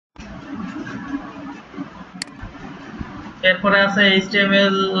এরপরে আছে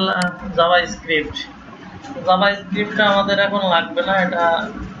HTML JavaScript. জাভাস্ক্রিপ্টটা আমাদের এখন লাগবে না, এটা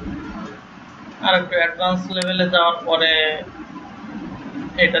আর একটু অ্যাডভান্স লেভেলে যাওয়ার পরে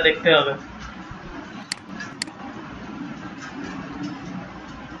এটা দেখতে হবে।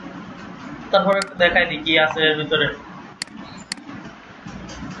 তারপরে একটু দেখাই দিই কি আছে এর ভিতরে।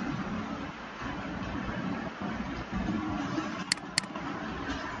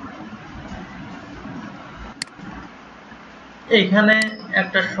 এইখানে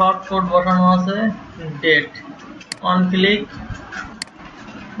একটা শর্ট কোড বসানো আছে, ডেট অন ক্লিক,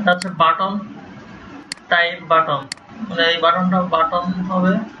 এটা হচ্ছে বাটন, টাইপ বাটন, মানে এই বাটনটা বাটন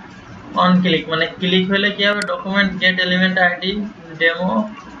হবে, অন ক্লিক মানে ক্লিক হলে কি হবে, document gate element ID demo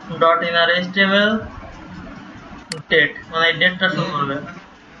dot inner HTML date, মানে এই ডেটটা শো করবে।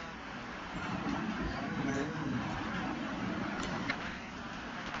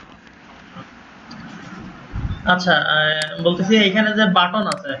 আচ্ছা, বলতেছি এখানে যে বাটন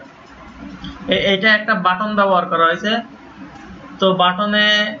আছে, এটা একটা বাটন ব্যবহার করা হয়েছে। তো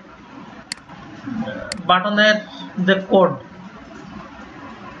বাটনের যে কোড,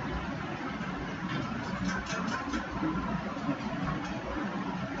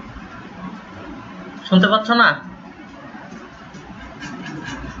 শুনতে পাচ্ছ না?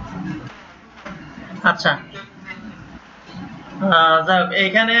 আচ্ছা, যাই হোক,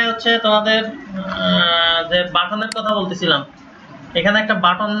 এইখানে হচ্ছে তোমাদের যে বাটনের কথা বলতেছিলাম, এখানে একটা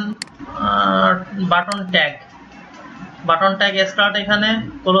বাটন ট্যাগ স্টার্ট এখানে,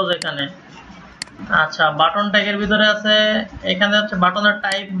 ক্লোজ এখানে। আচ্ছা, বাটন ট্যাগের ভিতরে আছে, এখানে হচ্ছে বাটনের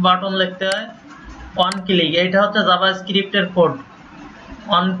টাইপ বাটন লিখতে হয়, অন ক্লিক, এইটা হচ্ছে জাভাস্ক্রিপ্টের কোড।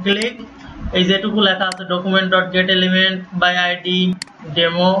 অন ক্লিক এই যেটুকু লেখা আছে, document dot gate element by ID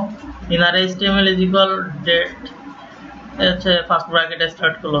demo inner HTML is equal date, হচ্ছে ফার্স্ট ব্র্যাকেট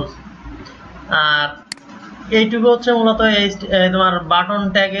স্টার্ট ক্লোজ। আর এইটুকু হচ্ছে মূলত তোমার বাটন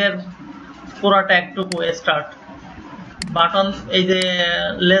ট্যাগের পুরো ট্যাগটুকু স্টার্ট। বাটন এই যে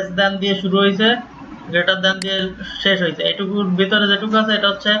লেস দ্যান দিয়ে শুরু হয়েছে, গ্রেটার দ্যান দিয়ে শেষ হয়েছে, এইটুকুর ভিতরে যেটুকু আছে এটা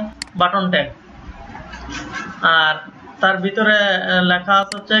হচ্ছে বাটন ট্যাগ। আর তার ভিতরে লেখা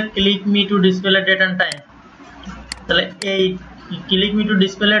আছে হচ্ছে click me two display date and time. তাহলে এই click me two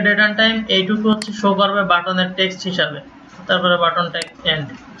display date and time এইটুকু হচ্ছে শো করবে বাটনের টেক্সট হিসাবে। তারপরে বাটন ট্যাগ এন্ড,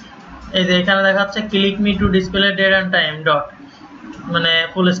 এই যে এখানে দেখাচ্ছে click me two display date and time dot, মানে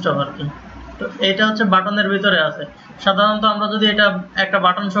ফুল স্টপ আর কি। তো এটা হচ্ছে বাটনের ভিতরে আছে। সাধারণত আমরা যদি এটা একটা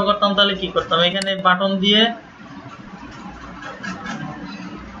বাটন শো করতাম তাহলে কি করতাম, এখানে বাটন দিয়ে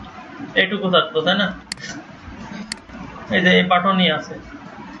এইটুকু থাকতো, তাই না? এই যে এই বাটনই আছে।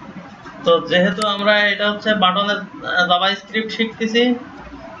 তো যেহেতু আমরা এটা হচ্ছে বাটনের জাভাস্ক্রিপ্ট শিখতেছি,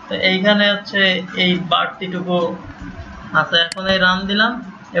 তো এইখানে হচ্ছে এই বাড়তিটুকু আছে। এখন এই রান দিলাম,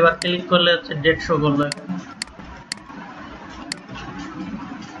 এবার ক্লিক করলে হচ্ছে ডেট শো করলো এখানে।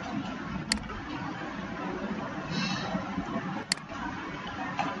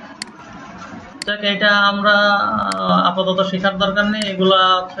 এটা আমরা আপাতত শেখার দরকার নেই, এগুলা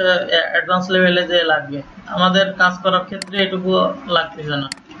হচ্ছে অ্যাডভান্স লেভেলে যে লাগবে, আমাদের কাজ করার ক্ষেত্রে এটুকু লাগতেছে না।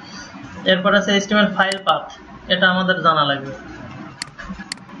 এরপর আছে HTML ফাইল পাথ, এটা আমাদের জানা লাগবে।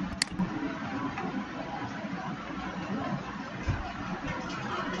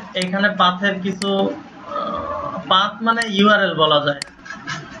 এইখানে পাথের কিছু পাথ মানে ইউআরএল বলা যায়।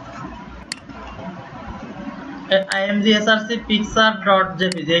 imgsrc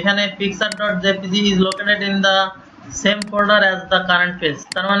pixar.jpg, এখানে pixar.jpg is located in the same folder as the current page।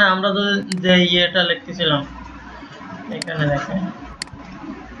 তার মানে আমরা যে ইয়েটা লিখতেছিলাম এখানে দেখেন।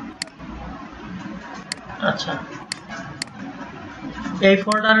 আচ্ছা, এই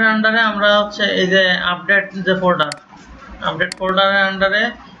ফোল্ডারের আন্ডারে আমরা হচ্ছে এই যে আপডেট যে আপডেট ফোল্ডারের আন্ডারে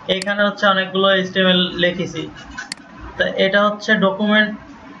এইখানে হচ্ছে অনেকগুলো HTML লিখেছি। তো এটা হচ্ছে ডকুমেন্ট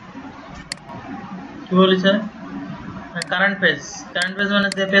কি বলেছে, কারেন্ট পেজ মানে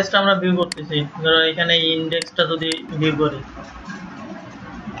যে পেজটা আমরা ভিউ করতেছি, ধরো এখানে ইন্ডেক্সটা যদি ভিউ করি,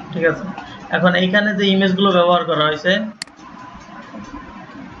 ঠিক আছে। এখন এইখানে যে ইমেজগুলো ব্যবহার করা হয়েছে,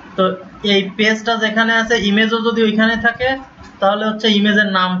 তো এই পেজটা যেখানে আছে, ইমেজও যদি ওইখানে থাকে তাহলে হচ্ছে ইমেজের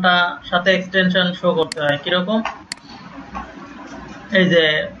নামটা সাথে এক্সটেনশন শো করতে হয়। কিরকম, এই যে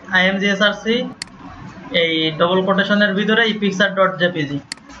imgsrc এই ডবল কোটেশনের ভিতরে এই pixar.jpg।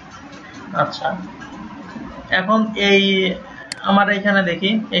 আচ্ছা, এখন এই আমার এখানে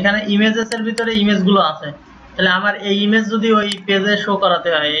দেখি, এখানে ইমেজেস এর ভিতরে ইমেজগুলো আছে। তাহলে আমার এই ইমেজ যদি ওই পেজে শো করাতে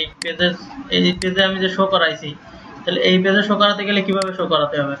হয়, এই পেজে আমি যে শো করাইছি, তাহলে এই পেজে শো করাতে গেলে কিভাবে শো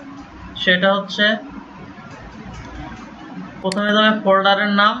করাতে হবে, সেটা হচ্ছে প্রথমে যাবে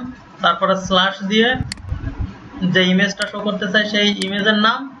ফোল্ডারের নাম, তারপরে স্ল্যাশ দিয়ে যে ইমেজটা শো করতে চাই সেই ইমেজের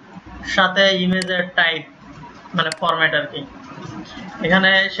নাম, সাথে ইমেজের টাইপ মানে ফরম্যাট আর কি। এখানে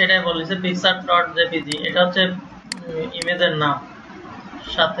সেটাই বলেছে pixar.jpg, এটা হচ্ছে ইমেজের নাম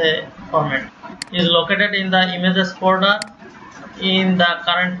সাথে format. is located in the images folder in the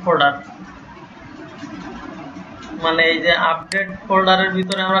current folder, মানে এই যে আপডেট ফোল্ডারের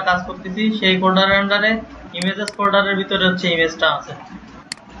ভিতরে আমরা কাজ করতেছি সেই ফোল্ডারের আন্ডারে ইমেজেস ফোল্ডারের ভিতরে হচ্ছে ইমেজটা আছে।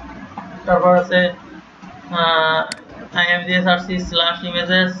 তারপর আছে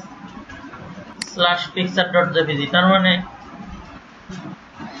imgsrc/images/pixar.jpg, তার মানে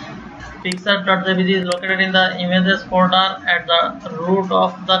pixar.jpg is located in the images folder at the root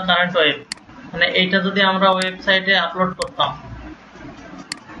of the current web, মানে এইটা যদি আমরা ওয়েবসাইটে আপলোড করতাম,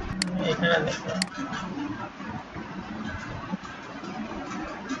 এখানে দেখো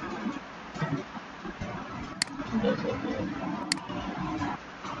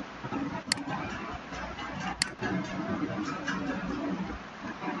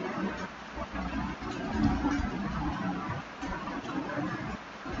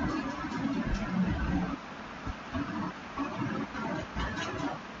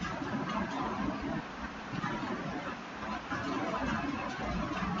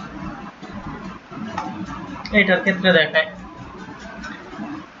এইটার ক্ষেত্রে দেখায়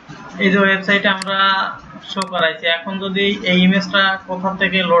এই যে ওয়েবসাইটে আমরা শো করাইছি। এখন যদি এই ইমেজটা কোথা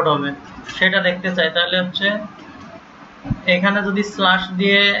থেকে লোড হবে সেটা দেখতে চাই, তাহলে হচ্ছে এখানে যদি স্ল্যাশ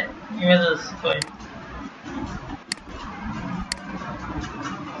দিয়ে ইমেজেস হয়,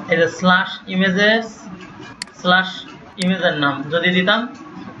 এই যে স্ল্যাশ ইমেজেস স্ল্যাশ ইমেজের নাম যদি দিতাম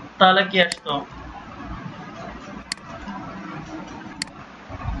তাহলে কি আসতো,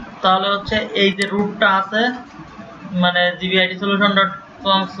 তাহলে হচ্ছে এই যে রুটটা আছে মানে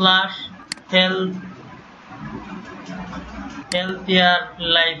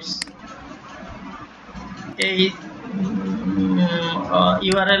gbitsolution.com/healthier-lives, এই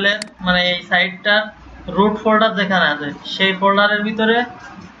ইউআরএল এর মানে এই সাইটটার রুট ফোল্ডার যেখানে আছে সেই ফোল্ডারের ভিতরে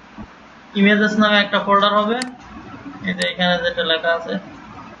ইমেজেস নামে একটা ফোল্ডার হবে। এই যে এখানে যেটা লেখা আছে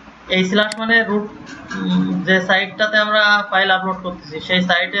এই স্ল্যাশ মানে রুট, যে সাইটটাতে আমরা ফাইল আপলোড করতেছি সেই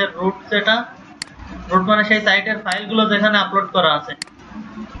সাইটের রুট, যেটা রুট মানে সেই সাইটের ফাইলগুলো যেখানে আপলোড করা আছে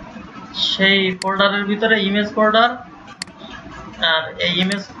সেই ফোল্ডারের ভিতরে ইমেজ ফোল্ডার, আর এই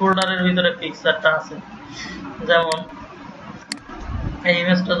ইমেজ ফোল্ডারের ভিতরে পিকচারটা আছে। যেমন এই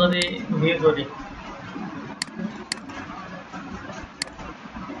ইমেজটা যদি ভিউ করি,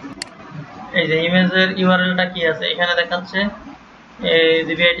 এই যে ইমেজের ইউআরএলটা কি আছে এখানে দেখাচ্ছে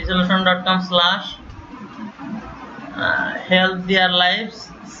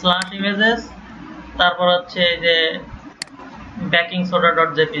gbitsolution.com/healthier-lives/images, তারপর হচ্ছে এই যে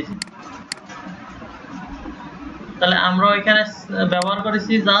bakingsoda.jpg। তাহলে আমরা এখানে ব্যবহার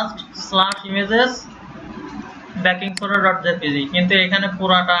করেছি জাস্ট /images bakingsoda.jpg, কিন্তু এখানে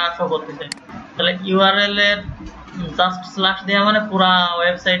পুরাটা শো করতেছে। তাহলে ইউআরএল এর জাস্ট স্ল্যাশ দেওয়া মানে পুরা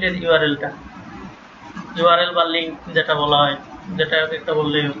ওয়েবসাইটের ইউআরএলটা, ইউআরএল বা লিংক যেটা বলা হয়, যেটা একটা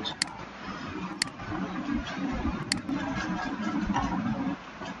বললেই হচ্ছে।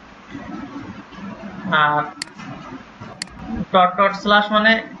 আর ডট ডট স্ল্যাশ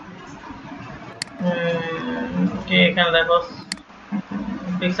মানে কি এখানে দেখো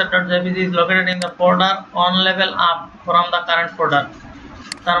pixar.jpg is located in the folder on level up from the current folder,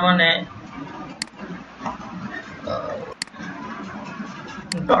 তার মানে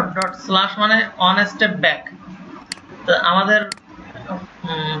ডট ডট স্ল্যাশ মানে অন স্টেপ ব্যাক। তো আমাদের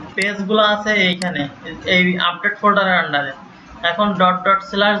পেজগুলো আছে এইখানে এই আপডেট ফোল্ডারের আন্ডারে, এখন ডট ডট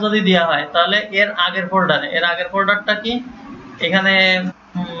স্ল্যাশ যদি দেওয়া হয় তাহলে এর আগের ফোল্ডারে, এর আগের ফোল্ডারটা কি এখানে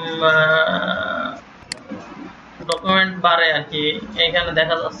ডকুমেন্ট বারে আর কি এখানে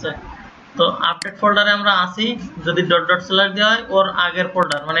দেখা যাচ্ছে। তো আপডেট ফোল্ডারে আমরা আসি, যদি ডট ডট স্ল্যাশ দেওয়া হয় ওর আগের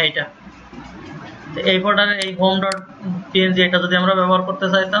ফোল্ডার মানে এইটা, এই ফোল্ডারে এই home.png এটা যদি আমরা ব্যবহার করতে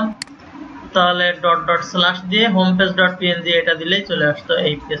চাইতাম তাহলে ডট ডট স্ল্যাশ দিয়ে homepage.png এটা দিলেই চলে আসতো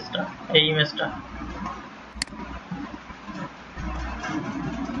এই পেজটা, এই ইমেজটা।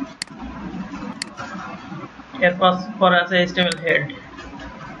 এরপর পরে আছে HTML হেড।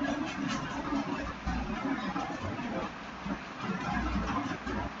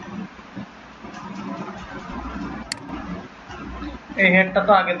 এই হেডটা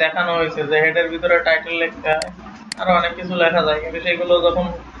তো আগে দেখানো হয়েছে যে হেডের ভিতরে টাইটেল লিখতে হয়, আরো অনেক কিছু লেখা যায়, কিন্তু সেগুলো যখন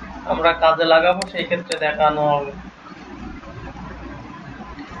আমরা কাজে লাগাবো সেই ক্ষেত্রে দেখানো হবে।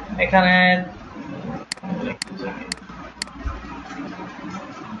 এখানে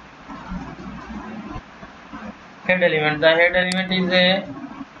head element, the head element is a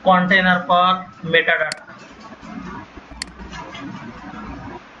container for metadata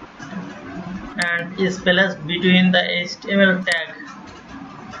and is placed between the HTML tag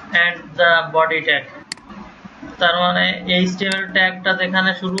and the body tag। তার মানে HTML ট্যাগটা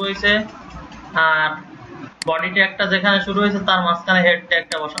যেখানে শুরু হয়েছে আর বডি ট্যাগটা যেখানে শুরু হয়েছে তার মাঝখানে হেড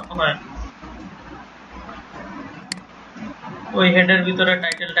ট্যাগটা বসানো হয়। ওই হেডের ভিতরে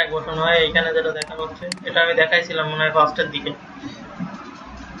টাইটেল ট্যাগ বসানো হয়। এখানে যেটা দেখানো হচ্ছে এটা আমি দেখাইছিলাম মনে হয় ফার্স্টের দিকে।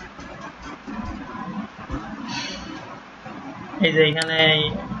 এই যে এখানে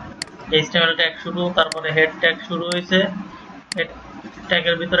HTML ট্যাগ শুরু, তারপরে হেড ট্যাগ শুরু হয়েছে, হেড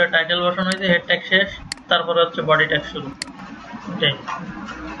ট্যাগের ভিতরে টাইটেল বসানো হয়েছে, হেড ট্যাগ শেষ, তারপরে হচ্ছে বডি ট্যাগ শুরু। ওকে,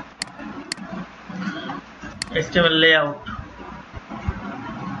 HTML লেআউট।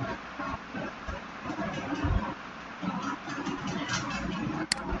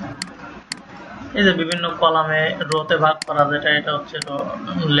 এই যে বিভিন্ন কলামে রোতে ভাগ করা, যেটা এটা হচ্ছে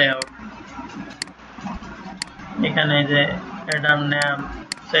লেআউট। এখানে যে হেডার, নেম,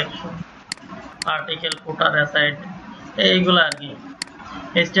 সেকশন, আর্টিকেল, ফুটার, অ্যাসাইড, এইগুলো আর কি।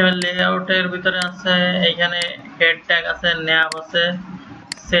 HTML লেআউটের ভিতরে আছে এখানে হেড ট্যাগ আছে, নেম আছে,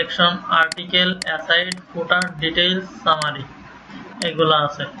 সেকশন, আর্টিকেল, অ্যাসাইড, ফুটার, ডিটেইলস, সামারি, এগুলো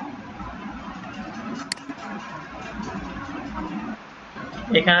আছে।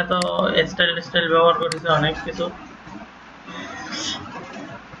 এখানে তো স্টাইল ব্যবহার করেছে অনেক কিছু।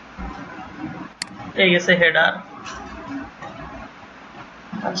 এই গেছে হেডার।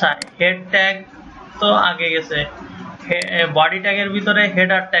 আচ্ছা, হেড ট্যাগ তো আগে গেছে, বডি ট্যাগের ভিতরে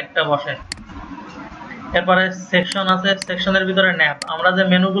হেডার ট্যাগটা বসে। এরপরে সেকশন আছে, সেকশনের ভিতরে ন্যাপ। আমরা যে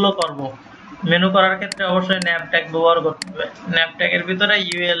মেনুগুলো করব, মেনু করার ক্ষেত্রে অবশ্যই ন্যাপ ট্যাগ ব্যবহার করতে হবে। ন্যাপ ট্যাগের ভিতরে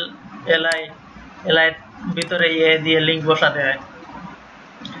ইউএল, এলআই, এলআই ভিতরে এ দিয়ে লিঙ্ক বসাতে হয়।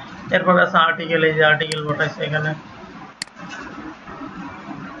 এরপরে আছে আর্টিকেল, এই যে আর্টিকেল বসাইছে এখানে।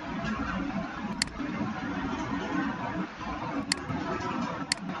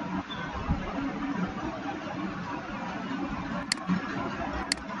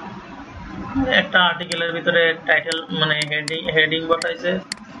 একটা আর্টিকেলের ভিতরে টাইটেল মানে হেডিং বসাইছে,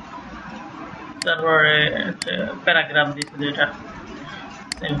 তারপরে প্যারাগ্রাফ দিয়েছে, যেটা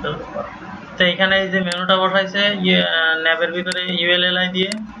সিম্পল ব্যাপার। তো এখানে এই যে মেনুটা বসাইছে ন্যাবের ভিতরে ইউএলএলআই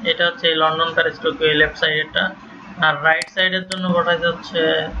দিয়ে, এটা হচ্ছে লন্ডন প্যারিস টোকিও লেফট সাইডেরটা, আর রাইট সাইডের জন্য বসাইছে হচ্ছে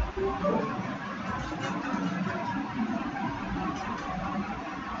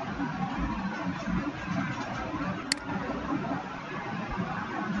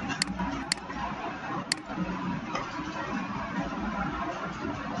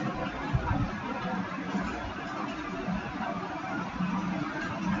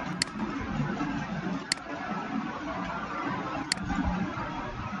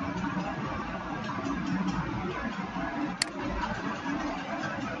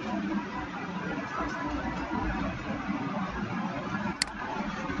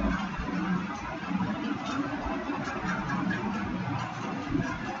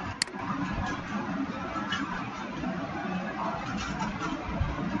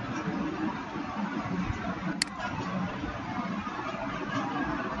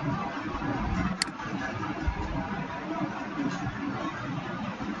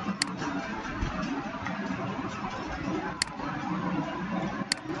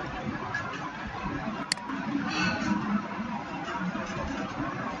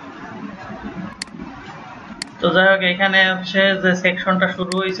তো যাই হোক, এখানে হচ্ছে যে সেকশনটা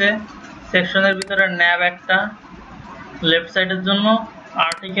শুরু হয়েছে, সেকশনের ভিতরে ন্যাব একটা লেফট সাইডের জন্য,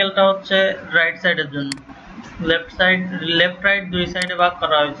 আর্টিকেলটা হচ্ছে রাইট সাইডের জন্য। লেফট রাইট দুই সাইডে ভাগ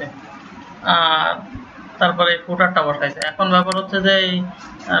করা হয়েছে। আর তারপরে ফুটারটা বসাইছে। এখন ব্যাপার হচ্ছে যে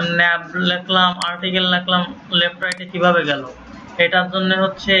ন্যাব লিখলাম, আর্টিকেল লিখলাম, লেফট রাইটে কিভাবে গেল, এটার জন্য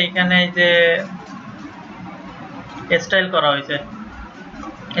হচ্ছে এখানে যে স্টাইল করা হয়েছে।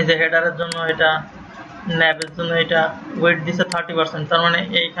 এই যে হেডারের জন্য এটা, ন্যাবের জন্য এটা ওয়েট দিছে 30%, তার মানে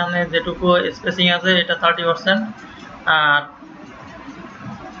এইখানে যেটুকু স্পেসিং আছে এটা 30%, আর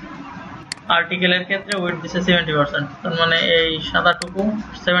আর্টিকেলের ক্ষেত্রে ওয়েট দিছে 70%, তার মানে এই সাদাটুকু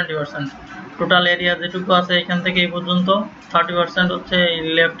 70%। টোটাল এরিয়া যেটুকু আছে এখান থেকে এই পর্যন্ত 30% হচ্ছে এই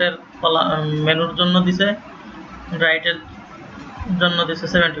লেফটের মেনুর জন্য দিছে, রাইটের জন্য দিছে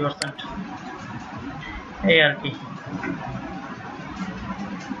 70%, এই আর কি।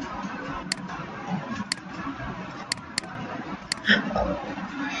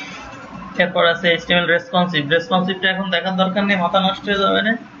 এরপর আছে HTML রেসপন্সিভ। রেসপন্সিভটা এখন দেখার দরকার নেই, মাথা নষ্ট হয়ে যাবে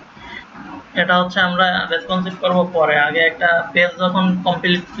না। এটা হচ্ছে আমরা রেসপন্সিভ করব পরে, আগে একটা পেজ যখন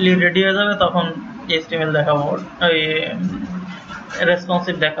কমপ্লিটলি রেডি হয়ে যাবে তখন HTML দেখাবো, ওই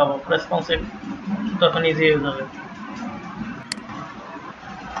রেসপন্সিভ দেখাবো। রেসপন্সিভ তখন ইজি হয়ে যাবে।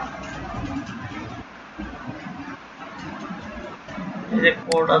 এই যে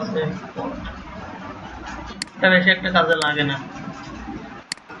কোড আছে, কোড এটা বেশি একটা কাজে লাগে না।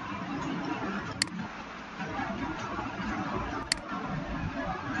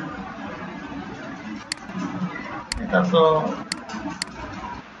 এটা তো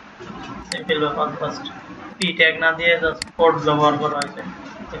সিম্পল ব্যাপার, জাস্ট পি ট্যাগ না দিয়ে জাস্ট কোড ব্যবহার করা হয়েছে।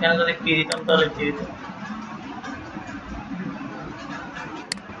 এখানে যদি পি দিতাম তাহলে কি হতো,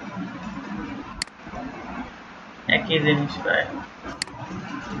 একই জিনিস প্রায়।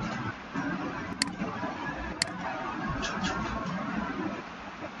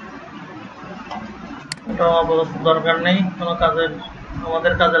 ওটা আপাতত দরকার নেই, কোনো কাজের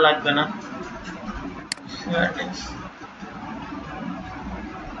আমাদের কাজে লাগবে না।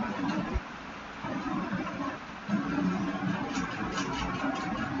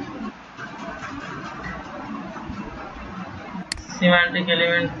 Semantic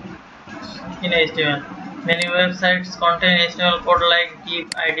elements in HTML. Many websites contain HTML code like div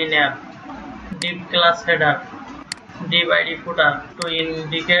id nav, div class header, div id footer to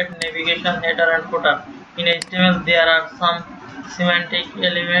indicate navigation header and footer. In HTML, there are some semantic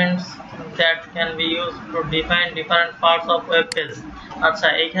elements that can be used to define different parts of web page. আচ্ছা,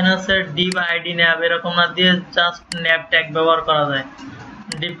 এখানে হচ্ছে div id nav এরকম না দিয়ে just nav tag ব্যবহার করা যায়,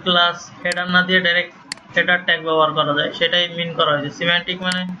 div class header না দিয়ে ডাইরেক্ট হেডার ট্যাগ ব্যবহার করা যায়, সেটাই মিন করা হয়েছে। সিম্যান্টিক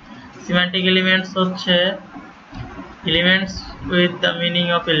মানে সিম্যান্টিক এলিমেন্টস হচ্ছে elements with the meaning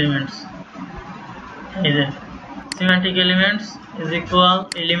of elements. এই যে semantic elements is equal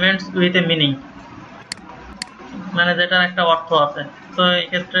elements with a meaning, মানে যেটার একটা অর্থ আছে। তো এই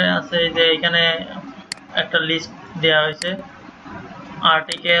ক্ষেত্রে আছে যে এখানে একটা লিস্ট দেওয়া হয়েছে,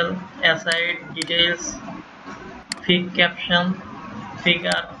 article, aside, details, fig caption,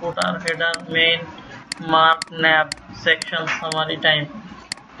 figure, ফুটার, header, main, mark, ন্যাব, section, summary, time.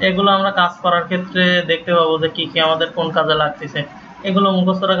 এগুলো আমরা কাজ করার ক্ষেত্রে দেখতে পাবো যে কি কি আমাদের কোন কাজে লাগতেছে। এগুলো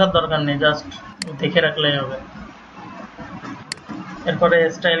মুখস্থ রাখার দরকার নেই, জাস্ট দেখে রাখলেই হবে। এরপরে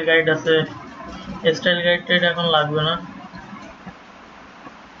স্টাইল গাইড আছে, স্টাইল গাইডটা এখন লাগবে না।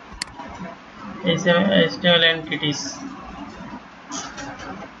 HTML entities.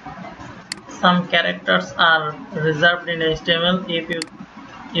 Some characters are reserved in HTML. If you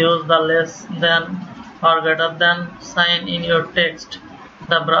use the less than or greater than sign in your text,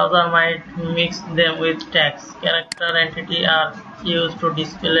 the browser might mix them with tags. Character entity are used to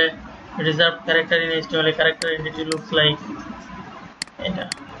display reserved character in HTML. A character entity looks like এটা।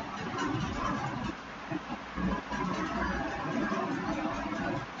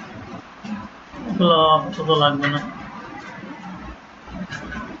 এগুলো অত লাগবে না।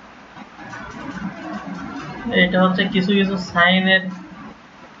 এটা হচ্ছে কিছু কিছু সাইনের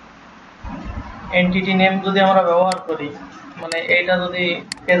এন্টিটি নেম যদি আমরা ব্যবহার করি, মানে এইটা যদি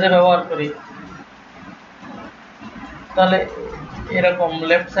পেজে ব্যবহার করি, তাহলে এরকম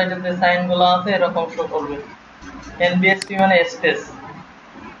লেফট সাইডে যে সাইনগুলো আছে এরকম শো করবে। এনবিএসপি মানে স্পেস,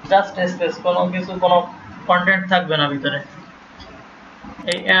 জাস্ট স্পেস, কোনো কিছু কোনো কন্টেন্ট থাকবে না ভিতরে।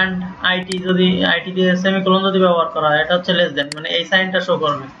 এই এন্ড আইটি যদি আইটি দিয়ে সেমিকোলন যদি ব্যবহার করা হয়, এটা হচ্ছে লেস দেন, মানে এই সাইনটা শো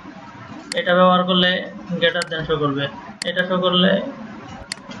করবে। এটা ব্যবহার করলে গ্রেটার দেন শো করবে, এটা শো করলে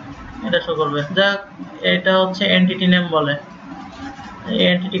এটা শো করবে। যাক, এটা হচ্ছে এন্টিটি নেম বলে। এই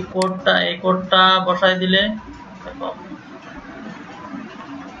এন্টিটি কোডটা, এই কোডটা বসাই দিলে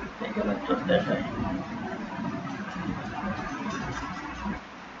দেখায়।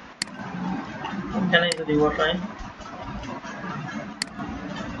 এখানে যদি বসাই,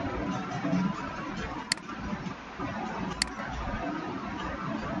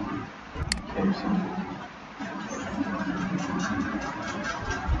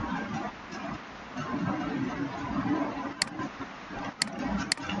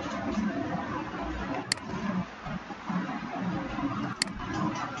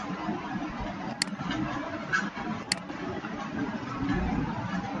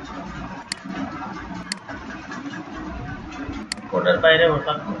 কোডের বাইরে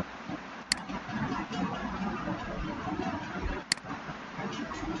বসাবো।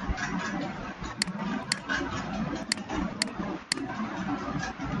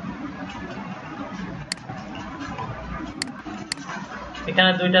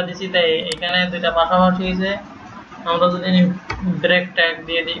 এখানে দুইটা দিছি, তাই এখানে দুইটা পাশাপাশি হয়েছে। আমরা যদি ব্রেক ট্যাগ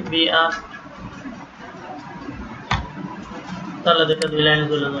দিয়ে দিই বিআর, তাহলে দুইটা দুই লাইনে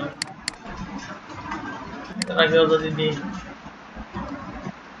চলে যাবে। এটার আগেও যদি দিই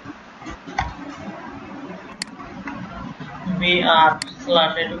বিআর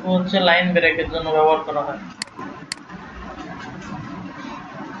স্ল্যাশ, এটুকু হচ্ছে লাইন ব্রেকের জন্য ব্যবহার করা হয়।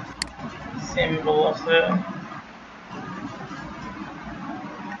 সিম্বল আছে,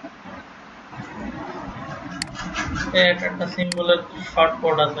 একটা সিম্বলের শর্ট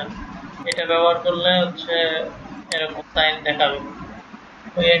কোড আছে, এটা ব্যবহার করলে হচ্ছে এরকম সাইন দেখাবে।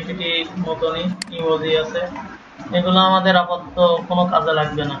 ওই এন্টিটি মতনই ইমোজি আছে, এগুলো আমাদের আপাতত কোনো কাজে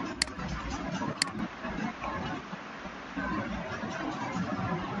লাগবে না।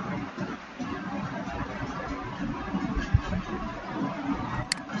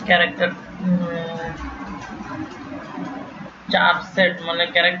 ক্যারেক্টার চার সেট মানে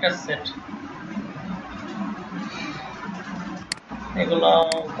ক্যারেক্টার সেট, এগুলো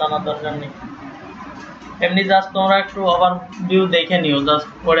জানার দরকার নেই। এমনি জাস্ট তোমরা একটু ওভারভিউ দেখে নিও, জাস্ট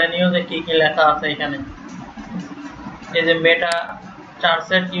পড়ে নিও যে কি কি লেখা আছে এখানে। এই যে মেটা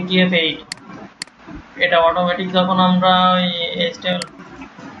চারসেট UTF-8, এটা অটোমেটিক যখন আমরা ওই HTML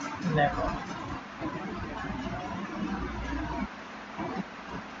দেখো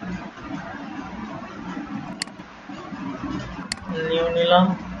নিউ নিলাম,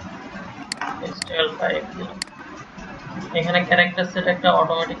 HTML5 দিলাম, এখানে ক্যারেক্টার সেট একটা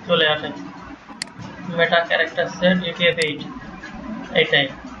অটোমেটিক চলে আসে, মেটা ক্যারেক্টার সেট UTF-8, এইটাই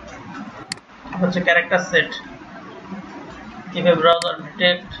হচ্ছে character set. If a browser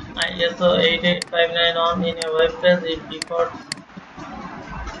detects ISO 88591 in a web page, it defaults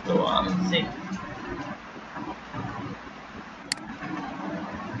to unzip.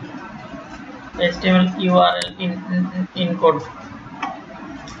 HTML URL encode,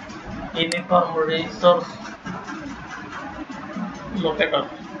 uniform resource locator.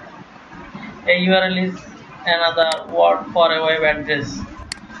 A URL is another word for a web address.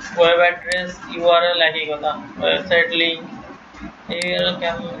 Web address URL একই কথা, website link. A URL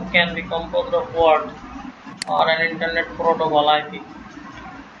can be composed of word or an internet protocol IP.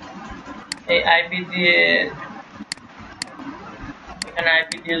 এই IP দিয়ে এখানে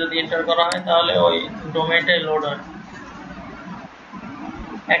IP দিয়ে যদি enter করা হয় তাহলে ওই ডোমেইনটাই লোড হয়।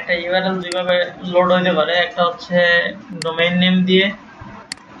 একটা URL যেভাবে লোড হইতে পারে, একটা হচ্ছে ডোমেইন নেম দিয়ে,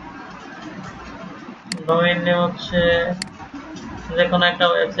 ডোমেইন নেম হচ্ছে যে কোনো একটা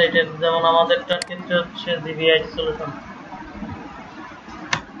ওয়েবসাইটের, যেমন আমাদেরটার ক্ষেত্রে হচ্ছে জিবিআই সলিউশন,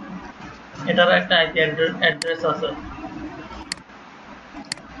 এটারও একটা আইপি অ্যাড্রেস আছে।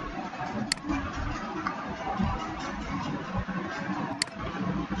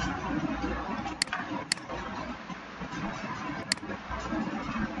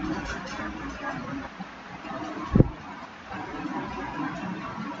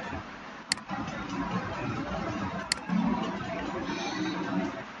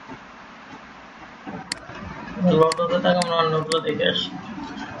 লোডতে থাকা আমরা অন্যগুলো দেখে আসি।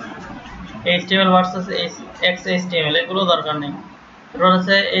 HTML ভার্সেস XHTML এগুলো দরকার নেই। এরপর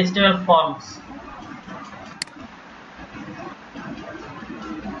আছে HTML ফর্মস।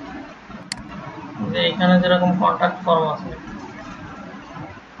 যে এখানে যেরকম কন্টাক্ট ফর্ম আছে,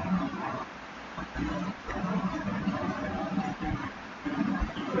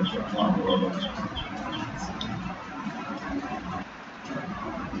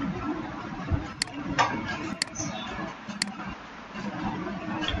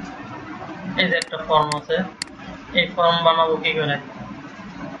 এই যে একটা ফর্ম আছে, এই ফর্ম বানাবো কি করে?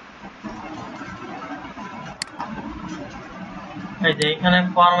 এই যে এখানে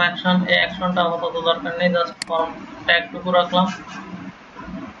ফর্ম অ্যাকশন, এই অ্যাকশনটা আপাতত দরকার নেই, জাস্ট ফর্ম ট্যাগটুকু রাখলাম।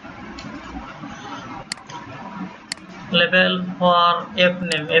 Level for F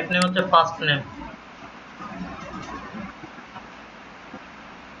name, F name হচ্ছে ফার্স্ট নেম,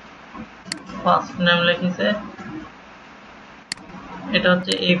 ফার্স্ট নেম লিখেছে, এটা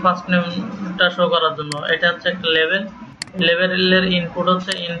হচ্ছে এই ফার্স্ট নেমটা শো করার জন্য। এটা হচ্ছে একটা লেভেল, লেভেলের ইনপুট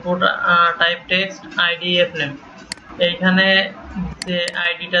হচ্ছে input type text ID F name. এইখানে যে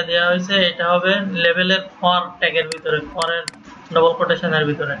আইডিটা দেওয়া হয়েছে এটা হবে লেভেলের ফর ট্যাগের ভিতরে, ফরের ডবল কোটেশনের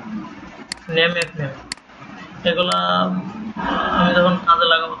ভিতরে, নেম এফ নেম। এগুলা আমি যখন কাজে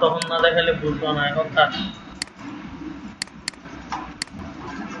লাগাবো তখন না দেখালে বুঝবো না, এখন থাক।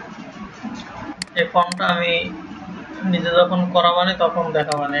 এই ফর্মটা আমি নিজে যখন করাবানি তখন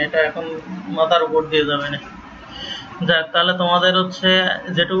দেখাবানি, এটা এখন মাথার উপর দিয়ে যাবে না। যাক, তাহলে তোমাদের হচ্ছে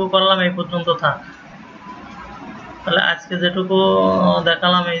যেটুকু করলাম এই পর্যন্ত থাক। তাহলে আজকে যেটুকু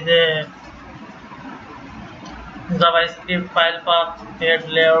দেখালাম, এই যে JavaScript, file path, head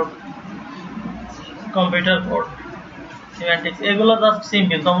layout, computer code, সিমেন্টিক্স, এগুলো জাস্ট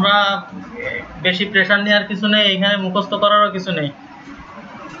সিম্পল। তোমরা বেশি প্রেসার নেওয়ার কিছু নেই, এখানে মুখস্থ করারও কিছু নেই।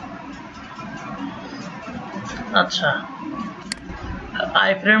 আচ্ছা,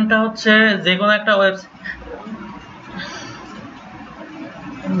 আইফ্রেমটা হচ্ছে যে কোনো একটা ওয়েবসাইট,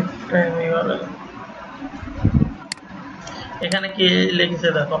 এখানে কি লিখেছে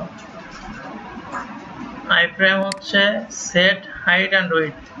দেখো, iframe হচ্ছে set height and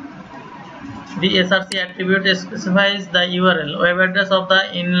width. The src attribute specifies the URL web address of the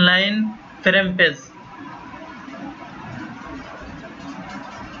inline frame page.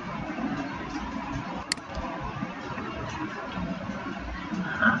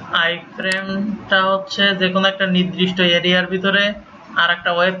 iframeটা হচ্ছে যে কোনো একটা নির্দিষ্ট এরিয়ার ভিতরে আর একটা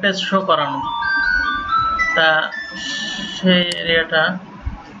ওয়েব পেজ শো করানো, তা সেই এরিয়াটা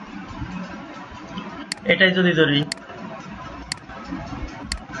এটাই যদি ধরি,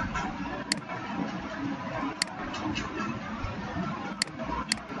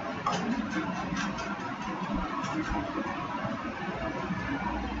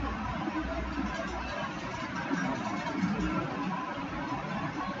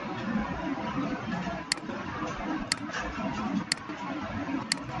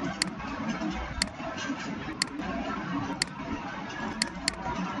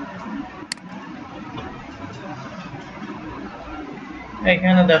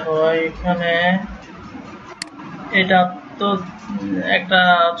 এখানে দেখো, এখানে এটা তো একটা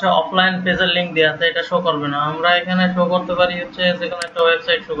হচ্ছে অফলাইন পেজের লিংক দেওয়া আছে, এটা শো করবে না। আমরা এখানে শো করতে পারি হচ্ছে যে কোনো একটা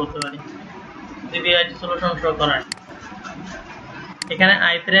ওয়েবসাইট শো করতে পারি, জিবিআইটি সলিউশন শো করায়। এখানে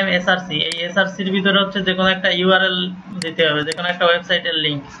আইফ্রেম এসআরসি, এই এসআরসির ভিতরে হচ্ছে যে কোনো একটা ইউআরএল দিতে হবে, যে কোনো একটা ওয়েবসাইটের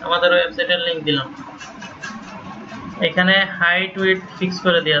লিংক। আমাদের ওয়েবসাইটের লিংক দিলাম। এখানে হাইট উইডথ ফিক্স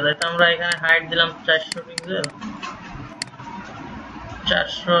করে দেওয়া যায়, তো আমরা এখানে হাইট দিলাম 400 পিক্সেল,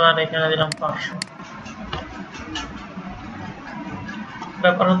 400, আর এখানে দিলাম 500।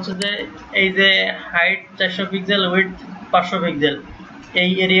 ব্যাপার হচ্ছে যে এই যে হাইট 400 পিক্সেল, উইডথ 500 পিক্সেল, এই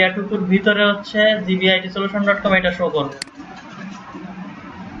এরিয়াটুকুর ভিতরে হচ্ছে gbitsolution.com এটা শো করবে।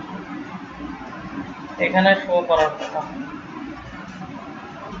 এখানে শো করার কথা,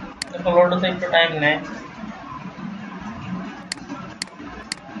 লোড হতে একটু টাইম নেয়।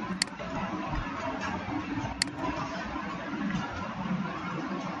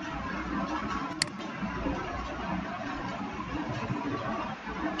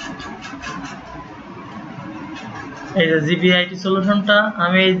 এই যে জিবিআইটি সলিউশনটা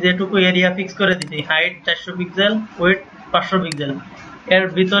আমি এই যেটুকু এরিয়া ফিক্স করে দিছি, হাইট 400 পিক্সেল, উইডথ 500 পিক্সেল, এর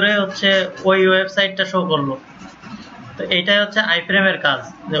ভিতরে হচ্ছে ওই ওয়েবসাইটটা শো করলো। তো এইটাই হচ্ছে আইফ্রেমের কাজ,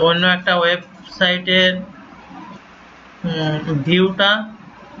 যে অন্য একটা ওয়েবসাইটের ভিউটা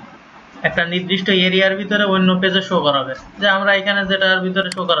একটা নির্দিষ্ট এরিয়ার ভিতরে অন্য পেজে শো করাবে। যে আমরা এখানে যেটার ভিতরে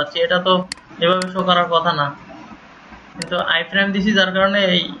শো করাচ্ছি এটা তো এভাবে শো করার কথা না, কিন্তু আইফ্রেম দিছি যার কারণে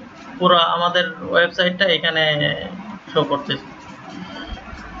এই পুরো আমাদের ওয়েবসাইটটা এখানে শো করতেছে।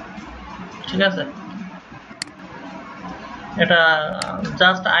 ঠিক আছে, এটা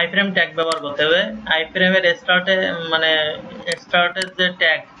জাস্ট আইফ্রেম ট্যাগ ব্যবহার করতে হবে। আইফ্রেমের স্টার্টে মানে স্টার্টের যে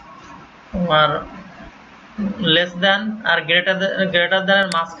ট্যাগ আর লেস দ্যান আর গ্রেটার দ্যানের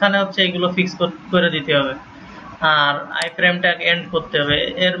মাঝখানে হচ্ছে এগুলো ফিক্স করে দিতে হবে, আর আইফ্রেম ট্যাগ এন্ড করতে হবে।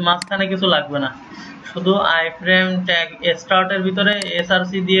 এর মাঝখানে কিছু লাগবে না, শুধু আইফ্রেম ট্যাগ স্টার্টের ভিতরে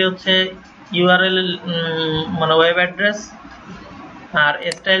এসআরসি দিয়ে হচ্ছে ইউআরএল মানে ওয়েব অ্যাড্রেস, আর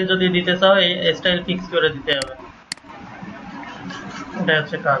স্টাইল যদি দিতে চাও এই স্টাইল ফিক্স করে দিতে হবে। এটা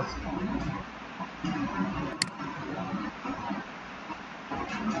হচ্ছে কাজ।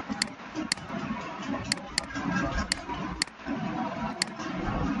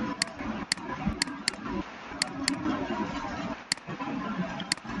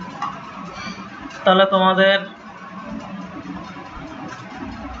 তাহলে তোমাদের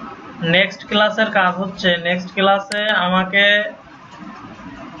নেক্সট ক্লাসের কাজ হচ্ছে, নেক্সট ক্লাসে আমাকে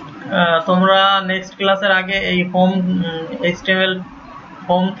তোমরা নেক্সট ক্লাসের আগে এই হোম HTML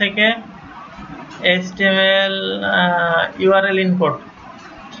হোম থেকে HTML ইউআরএল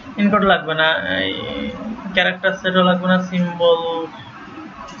ইনপুট লাগবে না, ক্যারেক্টার সেটও লাগবে না,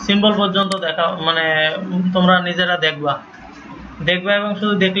 সিম্বল পর্যন্ত দেখা মানে তোমরা নিজেরা দেখবা এবং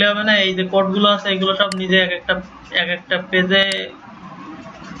শুধু দেখলে হবে না, এই যে কোডগুলো আছে এগুলো সব নিজে এক একটা পেজে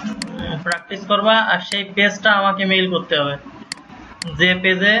প্র্যাকটিস করবা, আর সেই পেজটা আমাকে মেইল করতে হবে। যে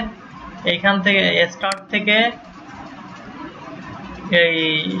পেজে এইখান থেকে স্টার্ট থেকে এই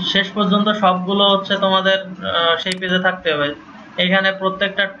শেষ পর্যন্ত সবগুলো হচ্ছে তোমাদের সেই পেজে থাকতে হবে। এখানে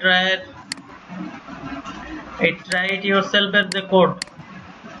প্রত্যেকটা ট্রাই ইট ইয়োরসেলফের যে কোড,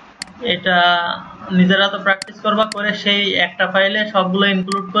 এটা নিজেরা তো প্র্যাকটিস করবা, করে সেই একটা ফাইলে সবগুলো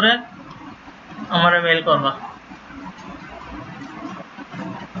ইনক্লুড করে আমারে মেইল করবা।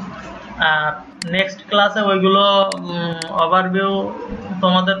 আর নেক্সট ক্লাসে ওইগুলো ওভারভিউ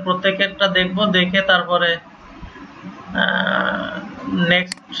তোমাদের প্রত্যেকেরটা দেখবো, দেখে তারপরে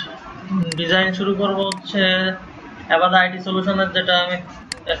নেক্সট ডিজাইন শুরু করব হচ্ছে এবার আইটি সলিউশনের, যেটা আমি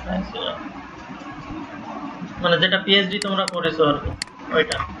দেখাইছিলাম মানে যেটা পিএইচডি তোমরা করেছো আর কি,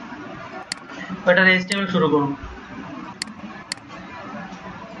 ওইটার HTML শুরু করব।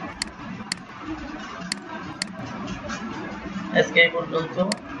 আজকে এই পর্যন্ত।